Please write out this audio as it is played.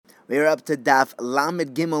We're up to Daf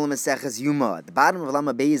Lamed Gimel Maseches Yuma. At the bottom of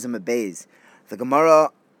Lamed Beis and Beis, the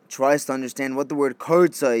Gemara tries to understand what the word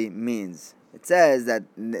Kortzai means. It says that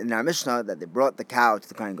in our Mishnah that they brought the cow to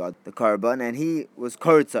the Kohen God, the Karban, and he was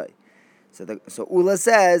Kortzai. So Ula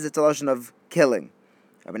says it's a lotion of killing.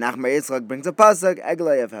 Rabbi Nachman Yitzchak brings a pasuk,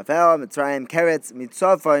 Eglai of Hafel, Mitzrayim, Keretz,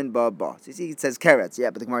 Mitzafain, Ba. So you see it says Keretz, yeah,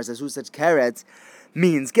 but the Gemara says who said Keretz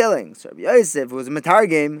means killing. So Rabbi Yosef, who was a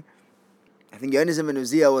Metargim, I think Yonis ben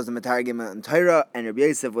Uzziah was the Metargim on Torah, and Rabbi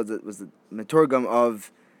Yosef was the Meturgam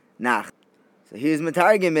of Nach. So here's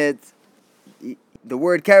Metargim the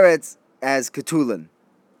word Keretz as Ketulin,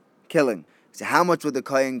 killing. So how much would the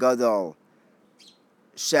Kohen Gadol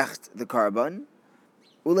shecht the Karban?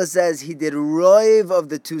 Ula says he did roiv of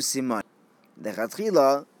the two siman. The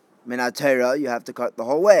Chatchila, Minatera, you have to cut the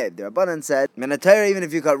whole way. The Rabbanan said, Minatera, even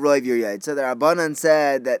if you cut roiv, you're yad. So the Rabbanan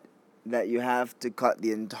said that you have to cut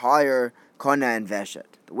the entire Kona and Veshet,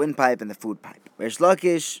 the windpipe and the food pipe. Reish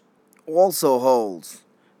Lakish also holds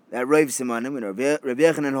that roiv simanim, and Rabbi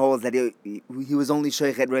Yechanan holds that he was only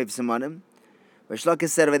sheichet roiv simanim. Reish Lakish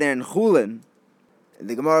said over there in Chulin,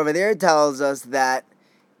 the Gemara over there tells us that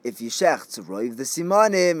if you shecht roiv the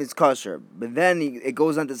simanim, it's kosher. But then it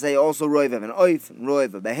goes on to say also roiv of an oif, and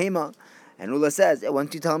roiv of behema. And Ula says,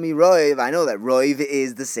 once you tell me roiv, I know that roiv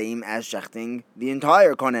is the same as shechting the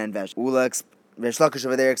entire Kona and Vesh. Reish Lakish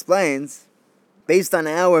over there explains, based on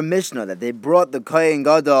our Mishnah, that they brought the Kohen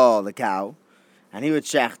Gadol, the cow, and he would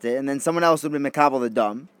shecht it, and then someone else would be mekabel the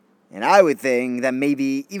dam. And I would think that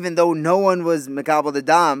maybe, even though no one was mekabel the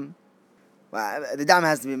dam, well, the dam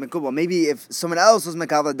has to be mekubal. Maybe if someone else was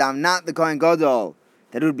mekabel the dam, not the Kohen Gadol,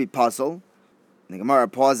 that it would be puzzle. The Gemara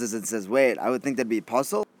pauses and says, wait, I would think that'd be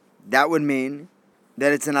puzzle. That would mean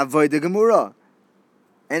that it's an avodah gemura,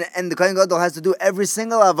 and the Kohen Gadol has to do every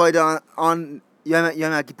single avodah on Yom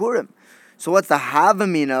HaKippurim. So what's the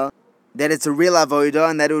havamina that it's a real avodah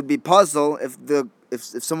and that it would be puzzle if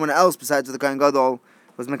someone else besides the Kohen Gadol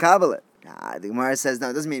was mekabel it? The Gemara says no,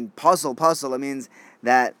 it doesn't mean puzzle. It means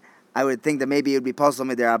that I would think that maybe it would be puzzle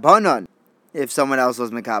midirabanan if someone else was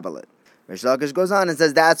mekabel it. Reish Lakish goes on and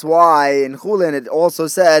says that's why in Chulin it also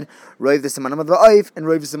said roiv the simanim of the oif and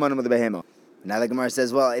roiv the simanim of the behema. Now the Gemara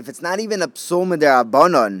says, well, if it's not even a psul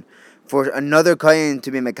midirabanan for another kohen to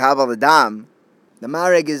be mekabel the dam, the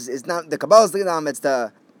mareg is not the kabbalas the dam. It's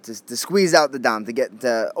to squeeze out the dam,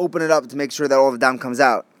 to open it up to make sure that all the dam comes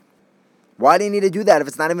out. Why do you need to do that if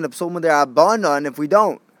it's not even a psul midirabanan? If we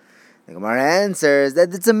don't, the Gemara answers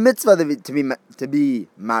that it's a mitzvah to be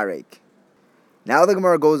mareg. Now the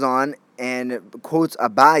Gemara goes on and quotes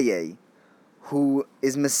Abaye, who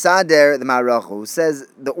is Mesader the Maracha, who says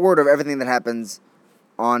the order of everything that happens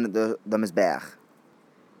on the Mizbeach.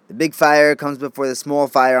 The big fire comes before the small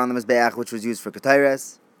fire on the Mizbeach, which was used for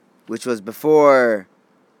Ketores, which was before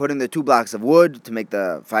putting the 2 blocks of wood to make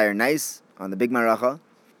the fire nice on the big Maracha.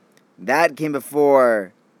 That came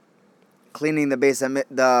before cleaning the base of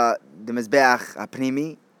the Mizbeach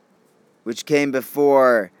Apnimi, which came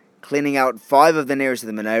before cleaning out 5 of the nearest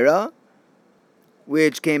of the menorah,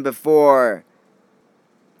 which came before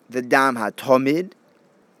the Dam HaTomid.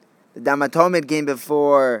 The Dam HaTomid came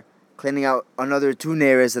before cleaning out another 2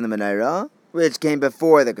 nearest in the menorah, which came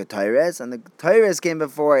before the Ketores, and the Ketores came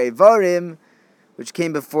before Evarim, which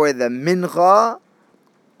came before the Mincha,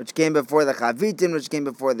 which came before the Chavitin, which came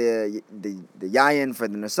before the Yayin for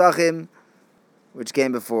the Nesachim, which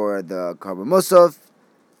came before the Karban Musaf.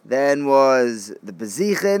 Then was the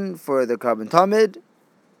Bezichin for the Karban Tamid.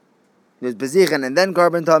 There's Bezichin and then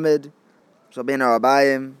Karban Tamid. So Bein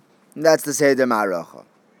HaRabayim. That's the Seder Ma'aracha.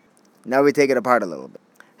 Now we take it apart a little bit.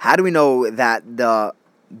 How do we know that the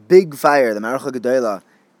big fire, the Ma'aracha Gedola,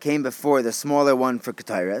 came before the smaller one for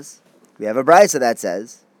Ketores? We have a brisa that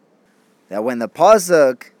says that when the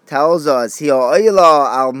pasuk tells us Hi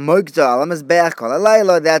ha'oila al moikta al mizbeach kol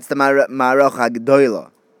halayla, that's the Ma'aracha Gedola.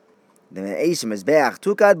 The Eish Mizbeach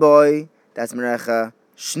Tukad boy, that's Merecha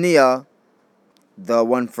Shnia, the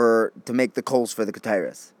one to make the coals for the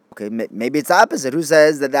Ketores. Okay, maybe it's the opposite. Who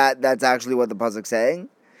says that's actually what the pasuk's saying?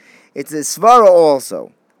 It's a svara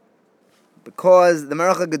also, because the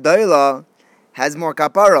Meracha Gedola has more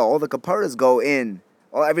kapara. All the kaparas go in.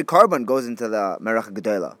 Every carbon goes into the Meracha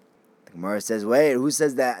Gedola. The Gemara says, wait, who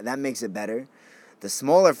says that? That makes it better. The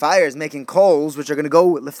smaller fires making coals, which are going to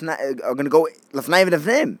go lefnai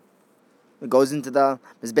v'lefnim. It goes into the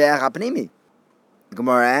Mizbeach HaPnimi. The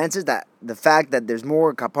Gemara answers that the fact that there's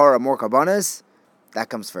more kapara, more karbanas, that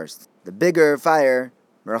comes first. The bigger fire,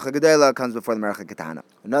 Meracha Gedola, comes before the Meracha Ketana.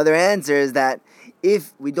 Another answer is that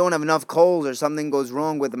if we don't have enough coals or something goes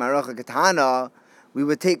wrong with the Meracha Ketana, we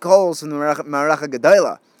would take coals from the Meracha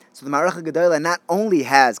Gedola. So the Maracha Gedola not only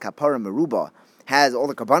has Kapara Meruba, has all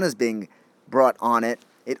the Karbanas being brought on it,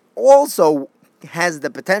 it also has the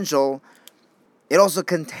potential, it also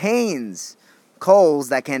contains coals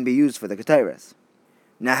that can be used for the Ketores.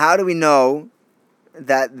 Now, how do we know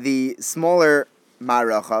that the smaller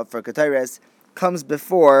Maracha for Ketores comes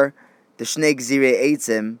before the Shnei Gzirei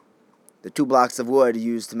Eitzim, the 2 blocks of wood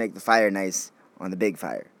used to make the fire nice on the big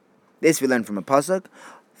fire? This we learn from a pasuk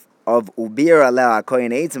of Ubir Alel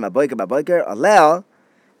HaKoyin Eitzim Aboiker Baboiker Alel.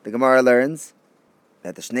 The Gemara learns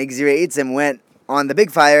that the Shnei Gzirei Eitzim went on the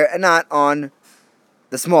big fire and not on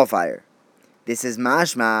the small fire. This is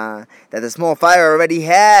mashma that the small fire already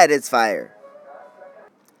had its fire.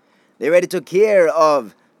 They already took care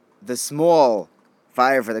of the small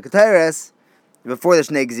fire for the Ketores before the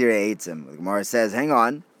Shnei Gzirei Eitzim. The Gemara says, hang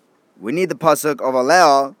on, we need the pasuk of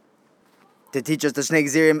Alel to teach us the Shnei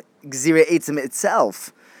Gzirei Eitzim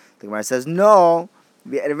itself. The Gemara says, no,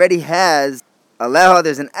 it already has Aleha,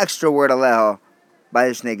 there's an extra word Aleha by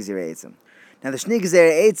the Shnei Gzirei Eitzim. Now the Shnei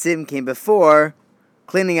Gzirei Eitzim came before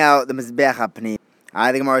cleaning out the Mizbeach HaPnim.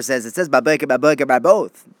 The Gemara says, it says Baboiker by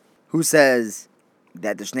both. Who says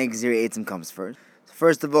that the Shnei Gzirei Eitzim comes first? So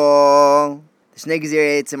first of all, the Shnei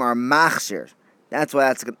Gzirei Eitzim are machshir. That's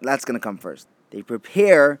why that's going to come first. They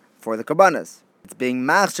prepare for the Karbanas. It's being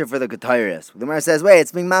machshir for the Ketores. The Gemara says, wait,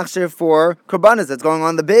 it's being machshir for Karbanas that's going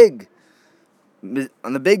on the big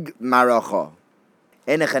Maracha.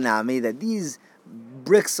 Enechanami, that these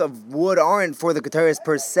bricks of wood aren't for the Ketores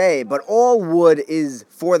per se, but all wood is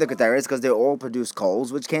for the Ketores because they all produce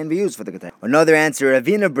coals which can be used for the Ketores. Another answer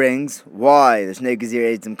Ravina brings why the Shnei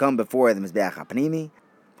Gzirei Eitzim come before the Mizbeach HaPnimi,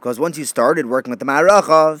 because once you started working with the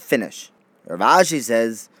Maracha, finish. Rav Ashi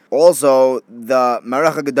says also the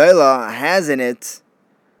Maracha Gedola has in it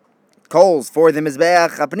coals for the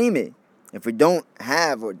Mizbeach HaPnimi. If we don't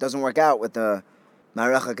have, or it doesn't work out with the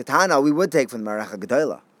Maracha Katana, we would take from the Maracha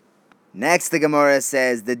Gedola. Next, the Gemara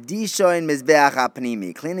says the Dishoin Mizbeach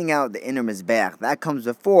HaPnimi, cleaning out the inner Mizbeach, that comes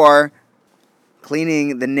before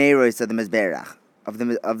cleaning the Neiros of the Mizbeach, of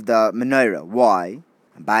the Menorah. Why?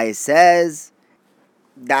 Abai says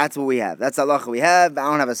that's what we have. That's the halacha we have. I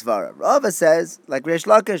don't have a svara. Rava says, like Reish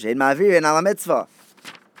Lakish, in Ma'avir and Ala Mitzvah.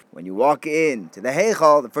 When you walk into the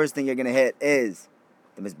Heichal, the first thing you're going to hit is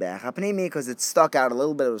the Mizbeach HaPnimi because it's stuck out a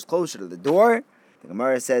little bit. It was closer to the door. The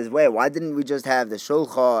Gemara says, wait, why didn't we just have the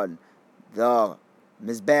Shulchan, the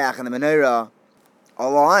Mizbeach, and the Menorah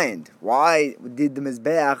aligned? Why did the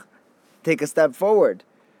Mizbeach take a step forward?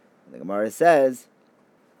 The Gemara says,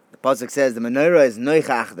 the pasuk says the Menorah is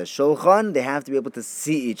noichach the Shulchan. They have to be able to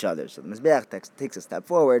see each other. So the Mizbeach takes a step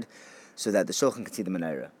forward so that the Shulchan can see the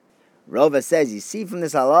Menorah. Rova says, you see from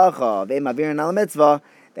this halacha of Ma'avir and Al Mitzvah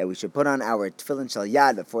that we should put on our Tefillin Shal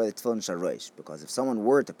Yad before the Tefillin Shal Rosh. Because if someone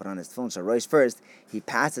were to put on his Tefillin Shal Rosh first, he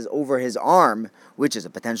passes over his arm, which is a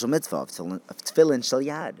potential mitzvah of Tefillin Shal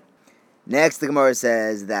Yad. Next, the Gemara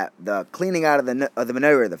says that the cleaning out of the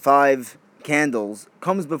Menorah, the 5 candles,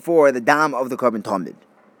 comes before the dam of the Korban Tamid.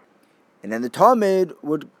 And then the Tamid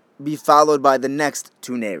would be followed by the next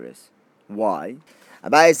 2 neiros. Why?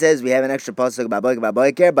 Abai says we have an extra pasuk by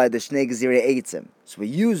the Shnei Gzirei Eitzim. So we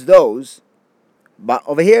use those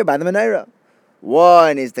over here by the Menorah.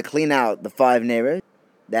 One is to clean out the 5 neiros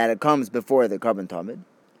that it comes before the Korban Tamid.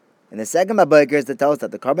 And the second Baboiker is to tell us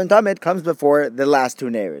that the Korban Tamid comes before the last 2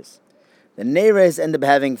 neiros. The neiros end up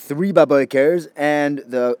having 3 Baboikers, and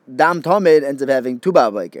the Dam Tamid ends up having 2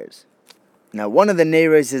 Baboikers. Now, one of the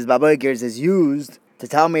neiros' Baboikers is used to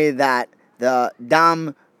tell me that the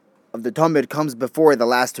Dam of the Tamid comes before the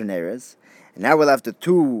last 2 neiros. And now we're left with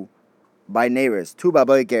 2 by neiros, 2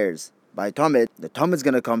 Baboikers by Tamid. The Tamid's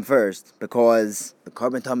going to come first because the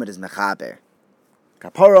Korban Tamid is Mechaber.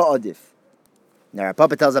 Kapara Adif. Now, our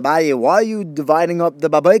Papa tells Abaye, why are you dividing up the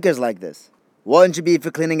Baboikers like this? One should be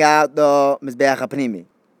for cleaning out the Mizbeach HaPnimi.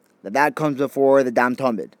 That comes before the Dam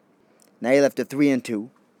Tamid. Now you're left with 3 and 2.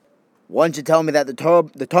 One should tell me that the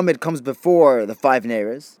Tamid comes before the 5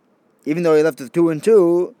 neiros. Even though you're left with 2 and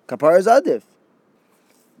 2, Kapara is Adif.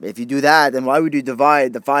 If you do that, then why would you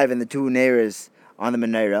divide the 5 and the 2 neiros on the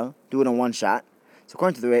Menorah? Do it in one shot. So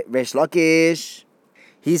according to the Reish Lakish,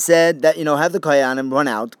 he said that, have the Kohanim run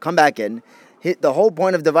out, come back in. The whole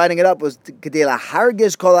point of dividing it up was Kedela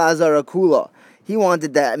Hargish Kol Azara Kula. He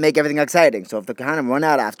wanted to make everything exciting. So if the Kohanim run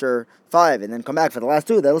out after 5 and then come back for the last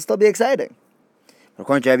 2, that'll still be exciting. But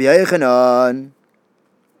according to Rabbi Yochanan,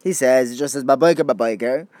 he says, it just says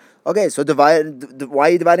Baboiker. Okay, so why are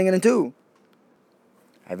you dividing it in 2?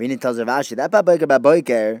 Avini tells Rav Ashi, that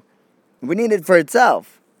Baboiker, we need it for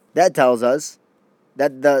itself. That tells us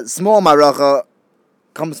that the small Maracha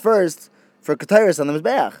comes first for Ketores on the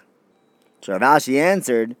Mizbeach. So Rav Ashi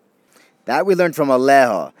answered That we learned from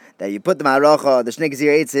Aleha, that you put the Maracha, the Shnei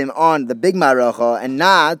Gezira Eitzim, on the big Maracha, and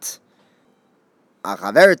not a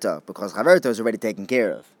Chaverta, because Chaverta is already taken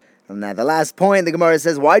care of. And now the last point, the Gemara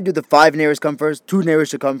says, why do the 5 Neiros come first? 2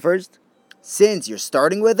 Neiros should come first. Since you're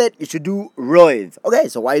starting with it, you should do Roiv. Okay,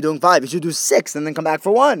 so why are you doing 5? You should do 6 and then come back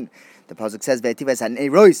for 1. The pasuk says, Ve'ativas had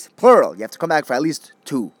an Rois, plural. You have to come back for at least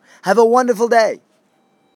 2. Have a wonderful day.